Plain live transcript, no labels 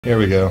Here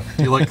we go.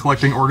 Do you like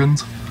collecting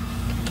organs?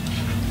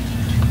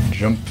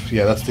 Jump.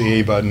 Yeah, that's the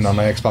A button on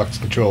my Xbox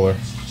controller.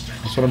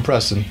 That's what I'm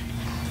pressing.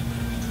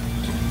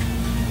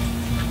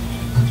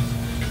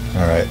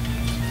 Alright.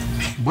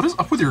 What is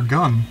up with your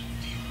gun?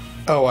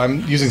 Oh,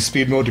 I'm using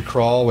speed mode to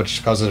crawl,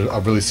 which causes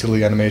a really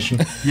silly animation.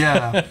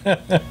 Yeah.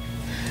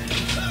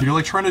 You're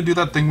like trying to do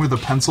that thing with a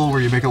pencil where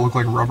you make it look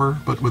like rubber,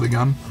 but with a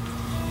gun.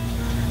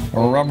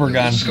 Or a rubber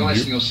gun.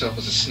 Disguising yourself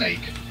as a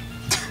snake.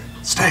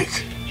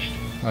 Snake!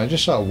 I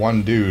just shot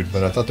one dude,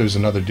 but I thought there was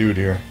another dude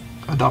here.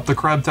 Adopt the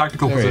crab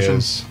tactical There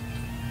position.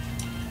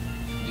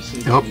 he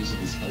is.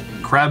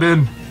 Yep. Crab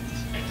in.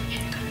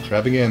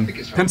 Grabbing in.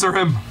 Pincer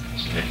him.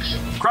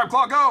 Crab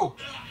claw, go!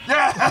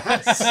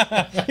 Yes!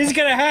 He's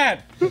got a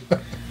hat!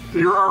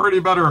 You're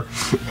already better.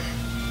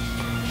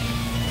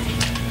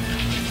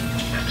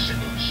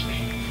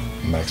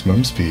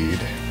 Maximum speed.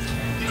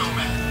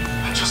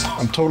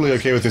 I'm totally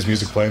okay with this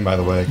music playing, by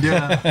the way.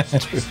 Yeah. It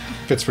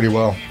fits pretty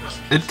well.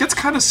 It gets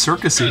kind of It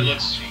circusy.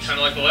 looks kind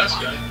of like the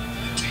last guy.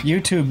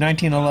 YouTube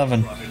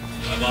 1911.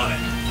 I bought it.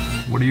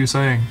 What are you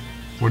saying?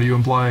 What are you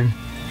implying?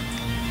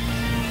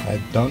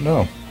 I don't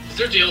know. Is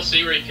there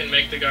DLC where you can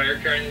make the guy you're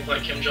carrying look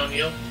like Kim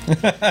Jong-il?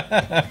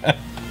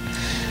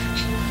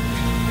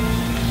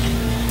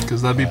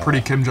 Because that'd be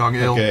pretty Kim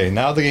Jong-il. Okay,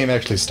 now the game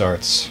actually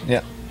starts.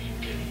 Yeah.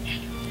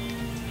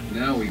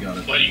 Now we got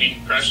it. What do you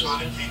mean, crashes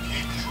again?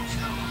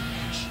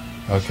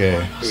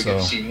 Okay, We so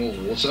get to see more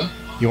water.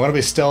 you want to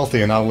be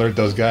stealthy and not alert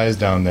those guys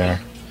down there.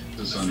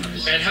 The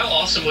sunrise. And how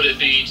awesome would it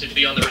be to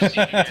be on the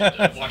receiving end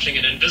of watching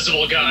an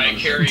invisible guy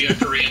carry a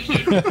Korean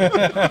dude?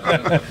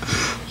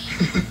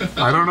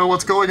 I don't know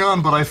what's going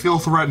on, but I feel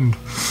threatened.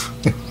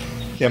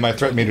 Yeah, my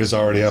threat meter's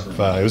already up.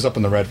 It was up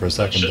in the red for a That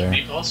second shouldn't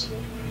there. be possible.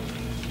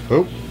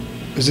 Oh,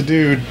 there's a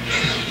dude.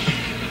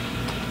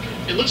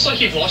 It looks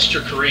like you've lost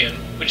your Korean.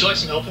 Would you like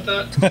some help with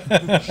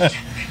that?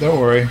 Don't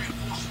worry.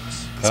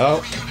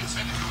 Oh,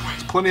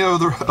 There's plenty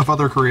of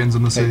other Koreans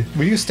in the sea. hey,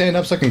 will you stand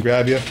up so I can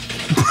grab you?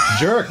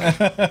 Jerk!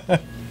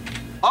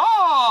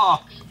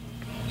 Ah!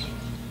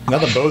 Now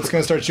the boat's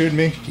gonna start shooting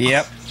me?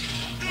 Yep.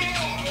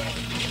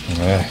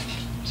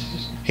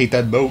 Hate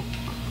that boat.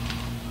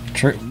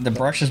 The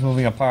brush is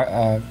moving apart,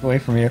 away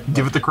from you.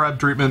 Give it the crab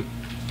treatment.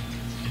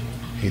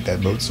 Hate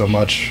that boat so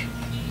much.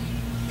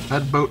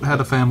 That boat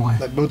had a family.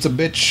 That boat's a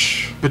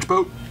bitch. Bitch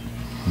boat.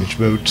 Bitch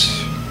boat.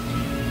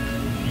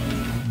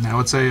 Now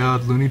it's a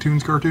Looney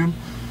Tunes cartoon.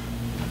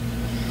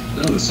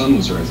 No, the sun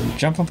was rising.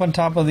 Jump up on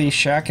top of the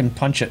shack and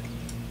punch it.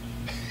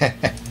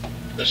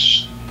 The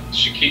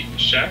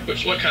shack?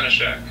 What kind of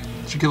shack?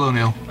 Shaquille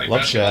O'Neal. Like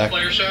Love basketball Shack.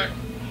 player shack?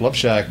 Love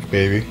Shack,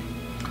 baby.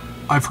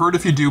 I've heard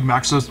if you do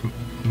max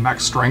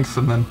strength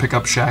and then pick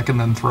up Shaq and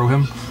then throw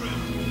him.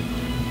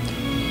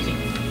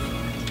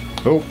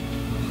 Oh.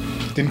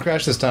 Didn't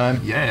crash this time.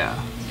 Yeah.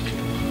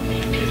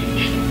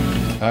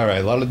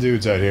 Alright, a lot of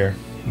dudes out here.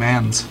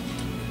 Mans.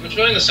 I'm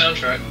enjoying the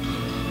soundtrack.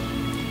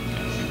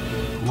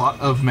 Lot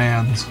of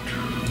mans.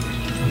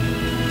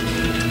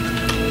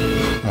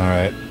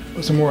 Alright.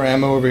 Was there more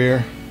ammo over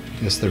here?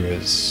 Yes, there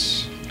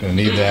is. Gonna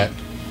need that.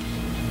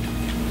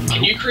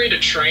 Can you create a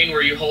train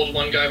where you hold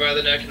one guy by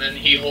the neck and then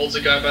he holds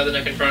a guy by the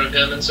neck in front of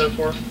him and so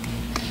forth?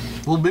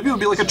 Well, maybe it would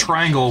be like a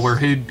triangle where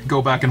he'd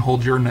go back and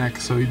hold your neck,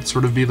 so you'd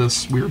sort of be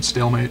this weird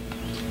stalemate.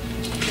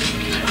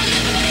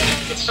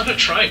 That's not a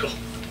triangle.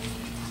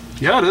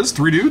 Yeah, it is.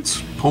 3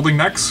 dudes holding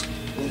necks.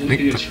 It wouldn't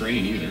be a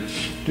train either.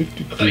 Do,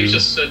 do, I thought you do.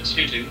 just said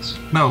 2 dudes.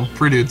 No,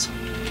 3 dudes.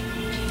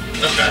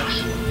 Okay.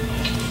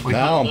 Like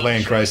Now I'm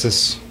playing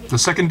Crysis. the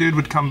second dude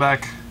would come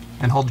back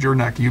and hold your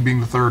neck, you being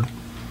the third.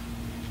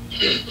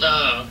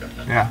 Oh, okay.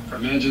 Yeah.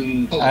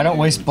 Imagine. I don't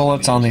waste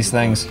bullets on these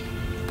things.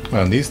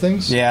 On these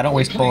things? Yeah, I don't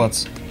waste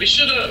bullets. We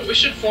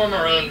should form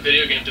our own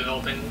video game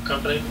developing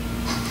company.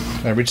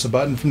 Can I reach the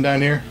button from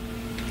down here?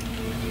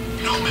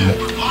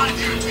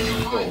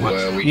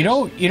 You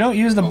don't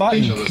use the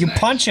button. You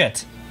punch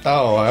it.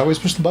 Oh, I always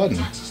push the button.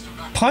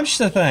 Punch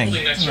the thing.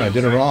 Holding next to I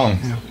did it wrong.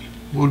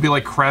 It would be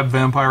like Crab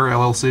Vampire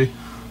LLC.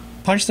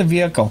 Punch the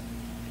vehicle.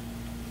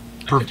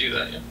 I could do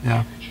that, yeah.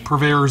 Yeah.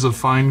 Purveyors of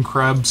fine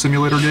crab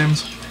simulator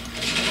games.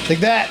 Take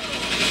that!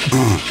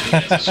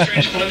 It's a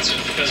strange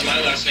coincidence because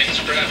my last name is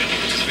Crab and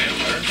yours is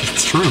Vampire.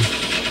 It's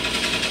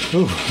true.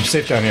 Ooh, I'm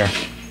safe down here.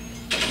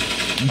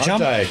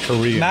 Jump. Aren't I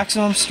Korean?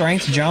 Maximum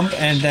strength, jump,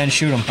 and then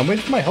shoot him. I'm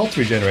waiting for my health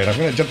to regenerate. I'm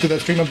gonna jump through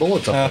that stream of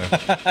bullets up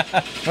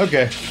there.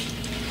 Okay.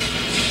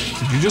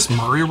 Did you just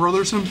Mario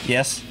Brothers him?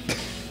 Yes.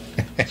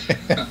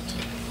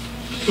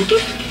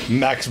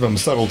 Maximum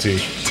subtlety.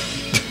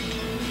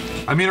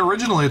 I mean,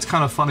 originally it's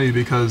kind of funny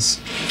because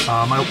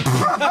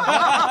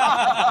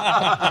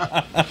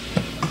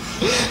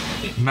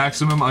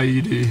Maximum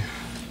IED.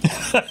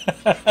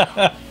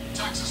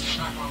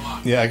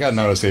 Yeah, I got an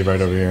autosave right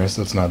over here,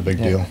 so it's not a big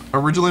deal.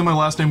 Originally my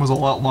last name was a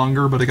lot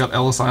longer, but it got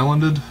Ellis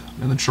Islanded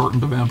and then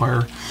shortened to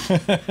Vampire.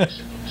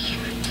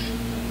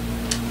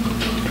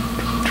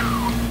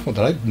 Well, did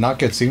I not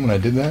get seen when I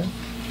did that?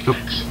 Yep.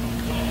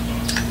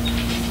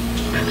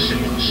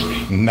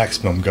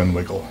 Maximum gun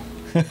wiggle.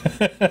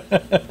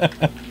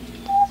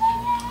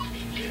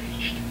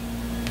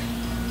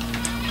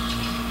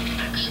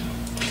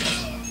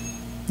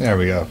 There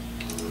we go.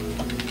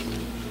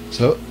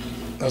 So,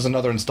 that was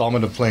another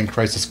installment of playing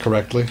Crysis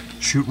correctly.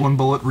 Shoot one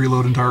bullet,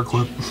 reload entire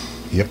clip.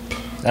 Yep.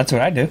 That's what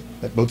I do.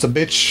 That boat's a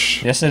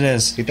bitch. Yes, it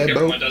is. Get that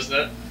Everyone boat. does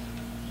that.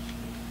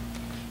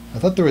 I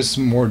thought there was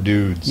some more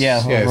dudes.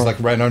 Yeah, Yeah, it's like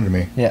right under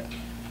me. Yeah.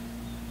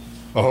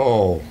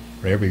 Oh,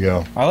 there we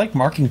go. I like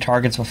marking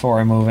targets before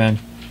I move in.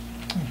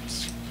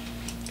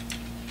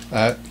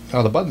 Oh,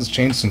 the button's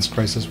changed since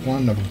Crysis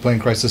 1. I've been playing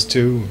Crysis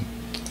 2.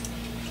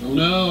 Oh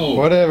no!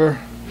 Whatever.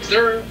 Is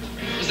there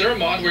a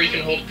mod where you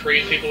can hold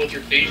Korean people with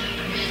your feet?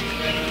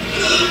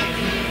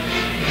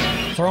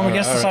 Throw them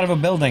against the side of a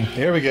building.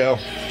 Here we go.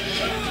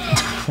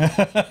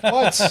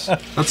 What?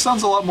 That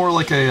sounds a lot more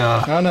like a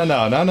No.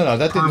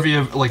 That didn't. pervy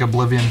of like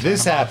Oblivion.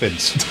 This happened.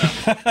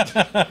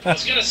 I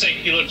was gonna say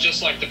he looked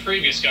just like the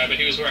previous guy, but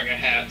he was wearing a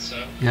hat,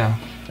 so Yeah.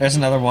 There's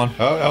another one.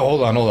 Oh,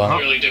 hold on.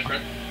 really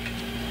different.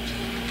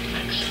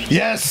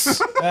 Yes!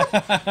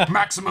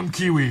 Maximum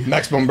Kiwi.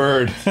 Maximum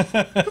bird.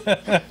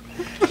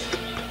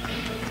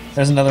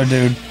 There's another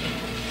dude.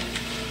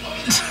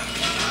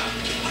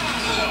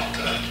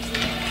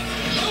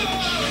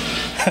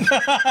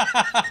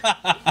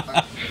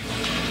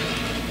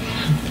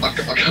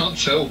 I can't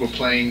tell we're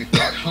playing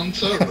Duck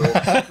Hunter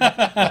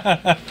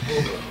or...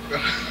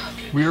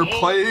 We are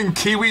playing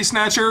Kiwi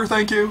Snatcher,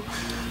 thank you.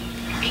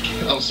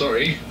 Oh,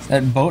 sorry.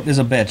 That boat is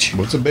a bitch.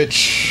 What's a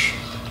bitch?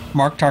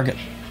 Mark target.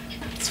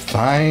 It's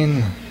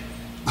fine.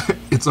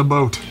 It's a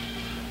boat.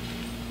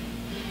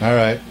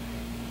 Alright.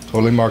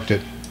 Totally marked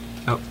it.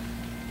 Yep.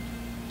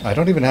 I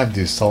don't even have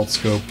the assault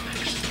scope.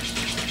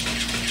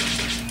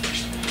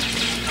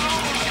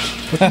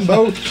 Fucking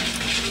boat.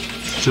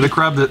 Should have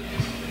grabbed it.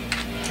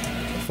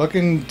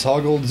 Fucking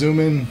toggled zoom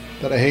in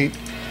that I hate.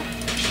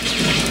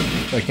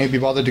 I can't be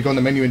bothered to go in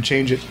the menu and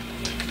change it.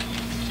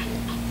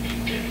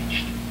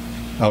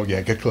 Oh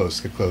yeah, get close,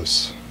 get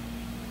close.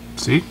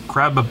 See?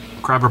 Crab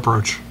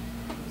approach.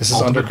 This is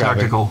Ultimate undercrabbing.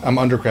 tactical. I'm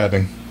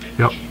undercrabbing.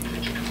 Yep.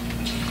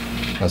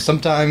 Now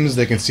sometimes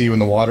they can see you in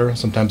the water,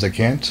 sometimes they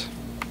can't.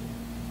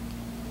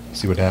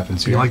 See what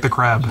happens You here. like the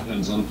crab.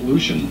 Depends on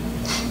pollution.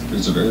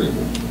 It's a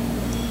variable.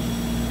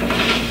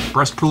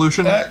 Breast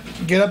pollution?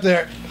 Get up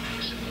there.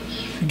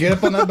 Get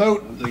up on that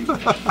boat.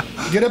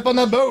 Get up on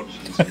that boat.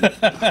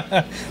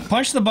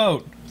 Punch the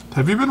boat.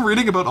 Have you been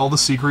reading about all the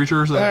sea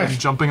creatures that have been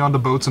jumping onto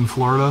boats in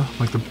Florida?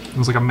 Like it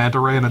was like a manta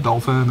ray and a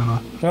dolphin and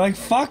a... They're like,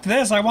 fuck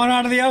this, I want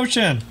out of the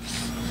ocean.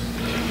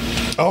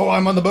 Oh,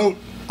 I'm on the boat.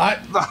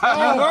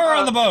 We're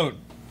on the boat.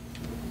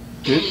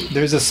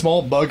 There's a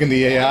small bug in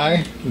the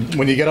AI.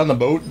 When you get on the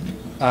boat,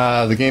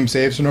 the game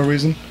saves for no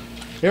reason.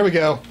 Here we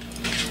go.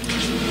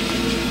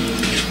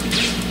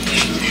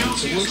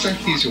 So what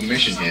exactly is your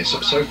mission here?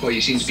 So far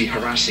you seem to be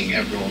harassing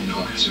everyone,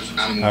 lots of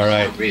animals All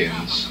right. and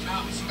Koreans.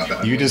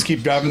 You just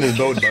keep driving this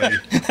boat, buddy.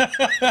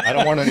 I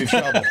don't want any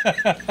trouble.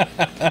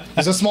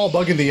 There's a small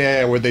bug in the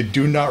AI where they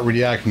do not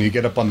react when you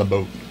get up on the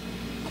boat.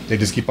 They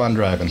just keep on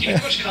driving. Do you know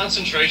how much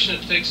concentration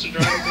it takes to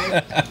drive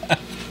a boat?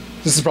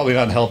 This is probably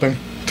not helping.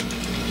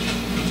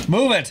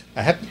 Move it.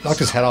 I had knocked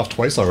his head off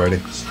twice already.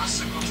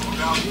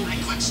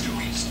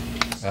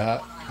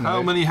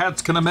 How many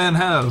hats can a man We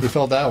have?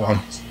 felt that one.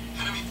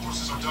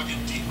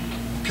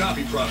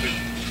 Copy, Prophet.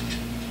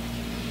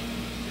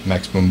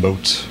 Maximum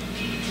boat.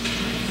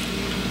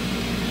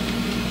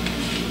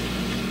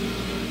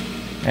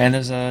 And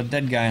there's a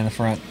dead guy in the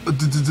front.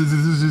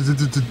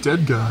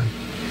 Dead guy.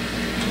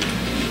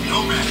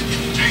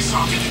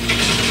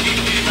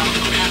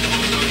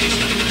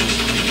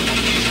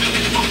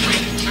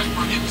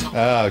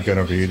 Gun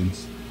overheated.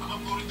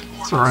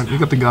 It's alright, you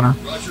got the gunner.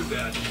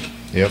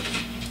 Yep.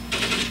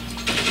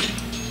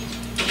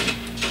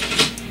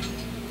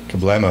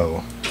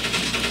 Kablamo.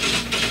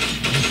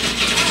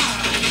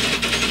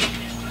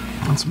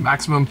 That's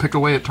maximum pick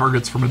away at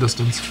targets from a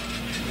distance.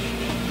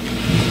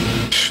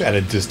 At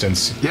a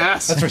distance.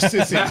 Yes! That's for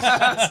sissies.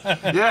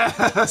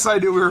 Yes! I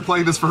knew we were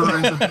playing this for a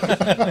reason.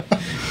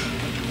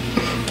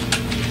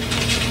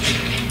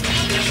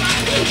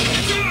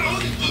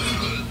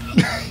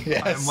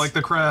 Yes. I'm like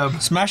the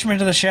crab. Smash him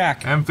into the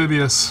shack.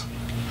 Amphibious.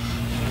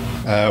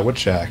 What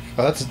shack?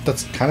 Oh,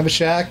 that's kind of a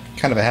shack,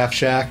 kind of a half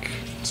shack.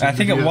 I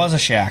think it was a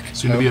shack.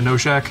 Soon to be a no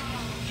shack.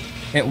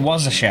 It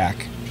was a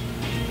shack.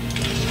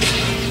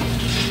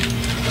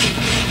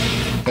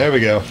 There we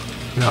go.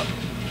 Yeah.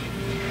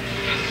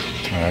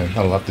 Alright,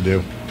 not a lot to do.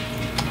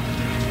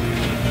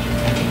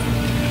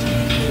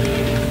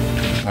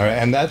 Alright,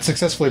 and that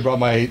successfully brought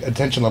my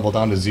attention level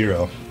down to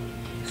 0.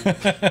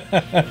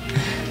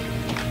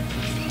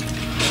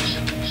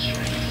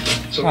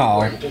 So,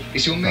 Oh.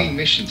 is your main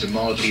mission to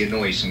mildly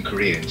annoy some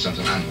Koreans and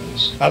some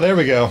animals? Oh, there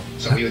we go.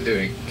 Is that what you're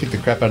doing? Kick the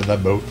crap out of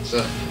that boat. So,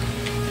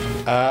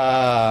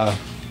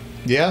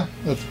 Yeah,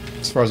 that's,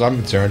 as far as I'm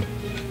concerned.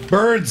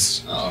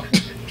 Birds! oh.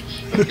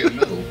 Get a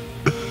medal.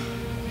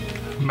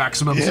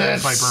 Maximum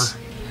Yes! sandpiper.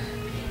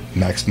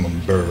 Maximum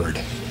bird.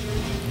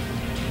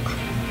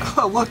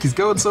 Oh, look, he's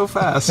going so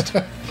fast.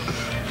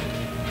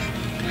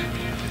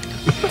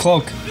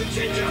 Cloak.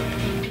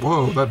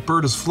 Whoa, that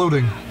bird is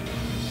floating.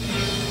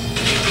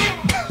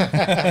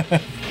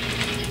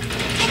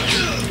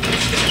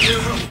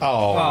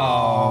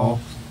 Oh.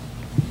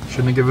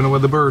 Shouldn't have given away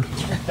the bird.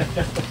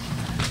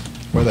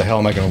 Where the hell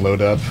am I going to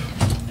load up?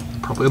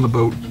 Probably on the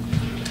boat.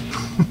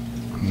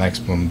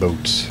 Maximum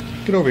boat.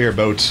 Get over here,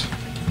 boat.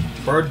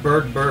 Bird,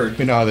 bird, bird.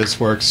 We know how this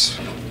works.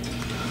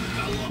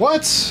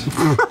 What?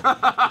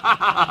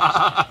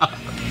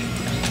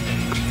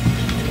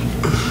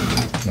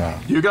 No.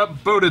 You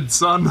got booted,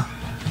 son.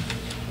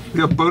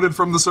 You got booted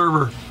from the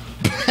server.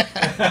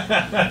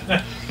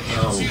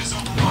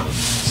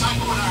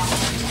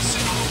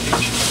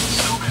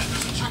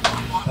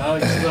 Oh,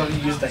 you still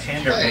use the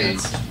hander Hey.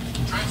 bullets.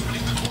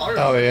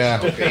 Oh, yeah.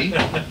 Okay.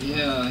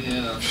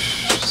 Yeah.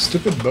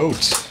 Stupid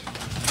boat.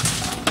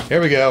 Here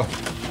we go.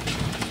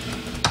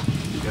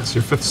 Yes,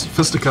 your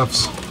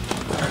fisticuffs.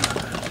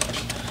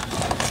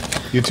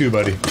 You too,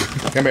 buddy.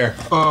 Come here.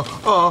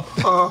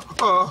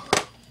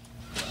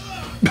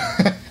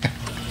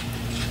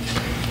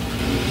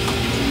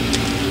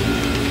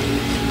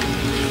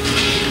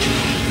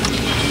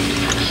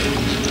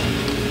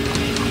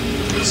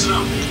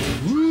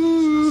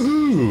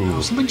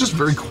 Woohoo! Something just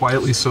very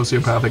quietly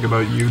sociopathic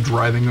about you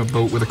driving a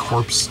boat with a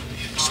corpse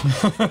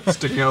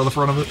sticking out of the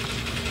front of it.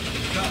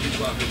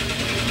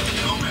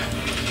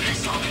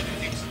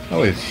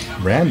 Oh, it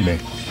rammed me.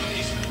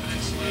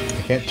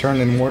 I can't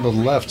turn anymore to the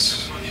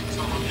left.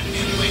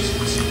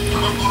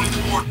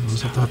 You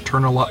just have to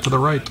turn a lot to the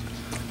right.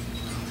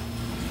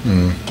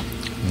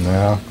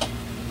 No.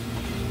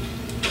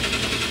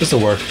 This'll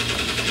work.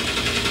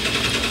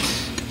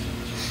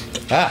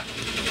 Ah!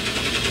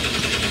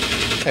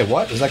 Hey,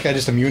 what? Is that guy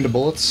just immune to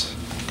bullets?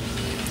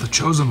 The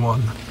chosen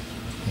one.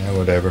 Yeah,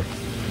 whatever. I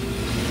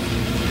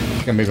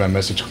think I made my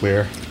message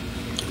clear.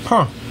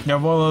 Huh. You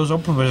have one of those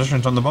open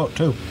positions on the boat,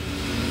 too.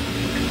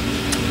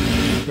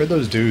 Where are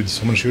those dudes?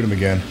 I'm gonna shoot them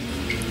again.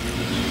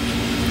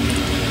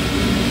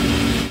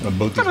 I'm gonna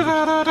boat these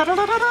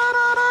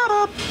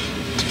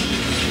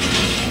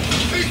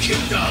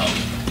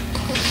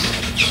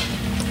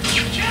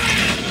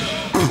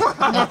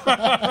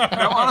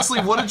Now, honestly,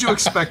 what did you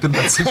expect in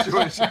that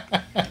situation?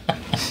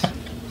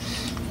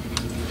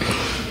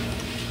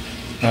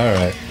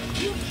 Alright.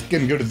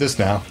 Getting good at this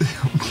now. Wow,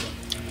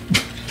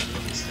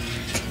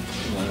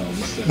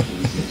 this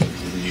definitely seems like a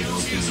really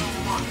open.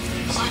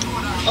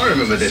 I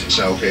remember this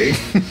LP.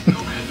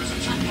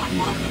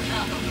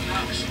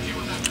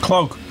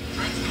 Cloak.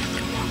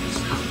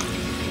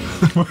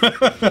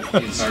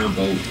 The entire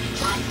boat.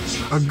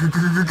 A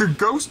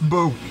ghost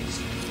boat.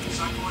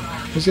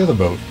 Where's the other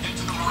boat?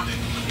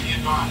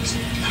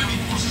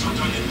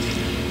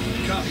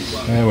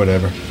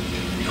 Whatever.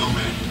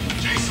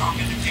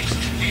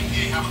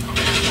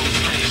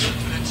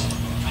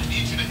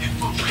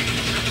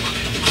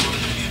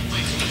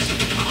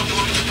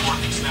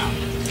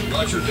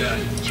 Roger that.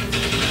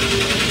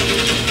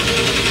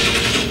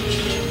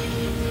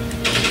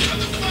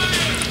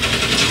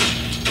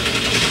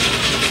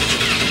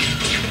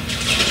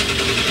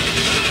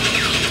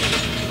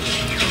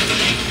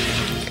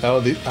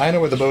 Oh, I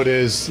know where the boat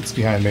is. It's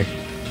behind me.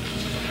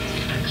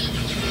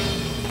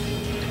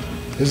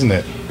 Isn't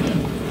it?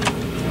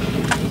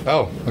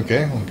 Oh,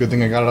 okay. Well, good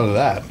thing I got out of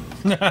that.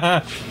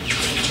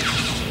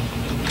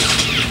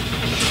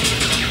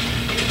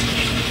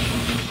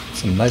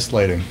 Some nice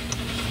lighting.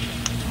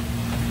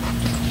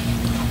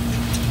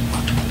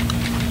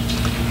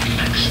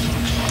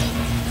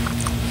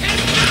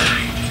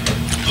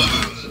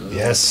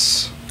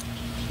 Yes.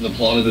 The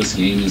plot of this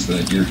game is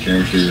that your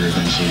character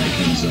eventually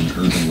becomes an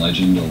urban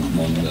legend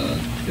among the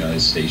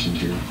guys stationed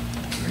here.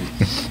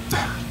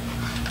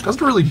 Right?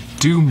 Doesn't really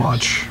do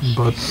much,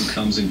 but Who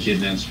comes and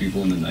kidnaps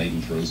people in the night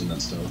and throws them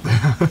at stuff.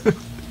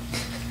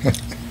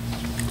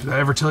 did I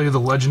ever tell you the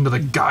legend of the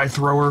guy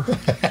thrower?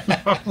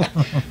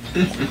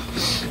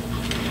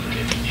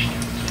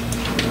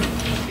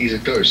 These are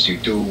ghosts who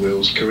dual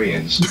wheels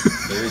Koreans.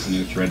 There's a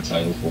new thread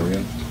title for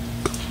you.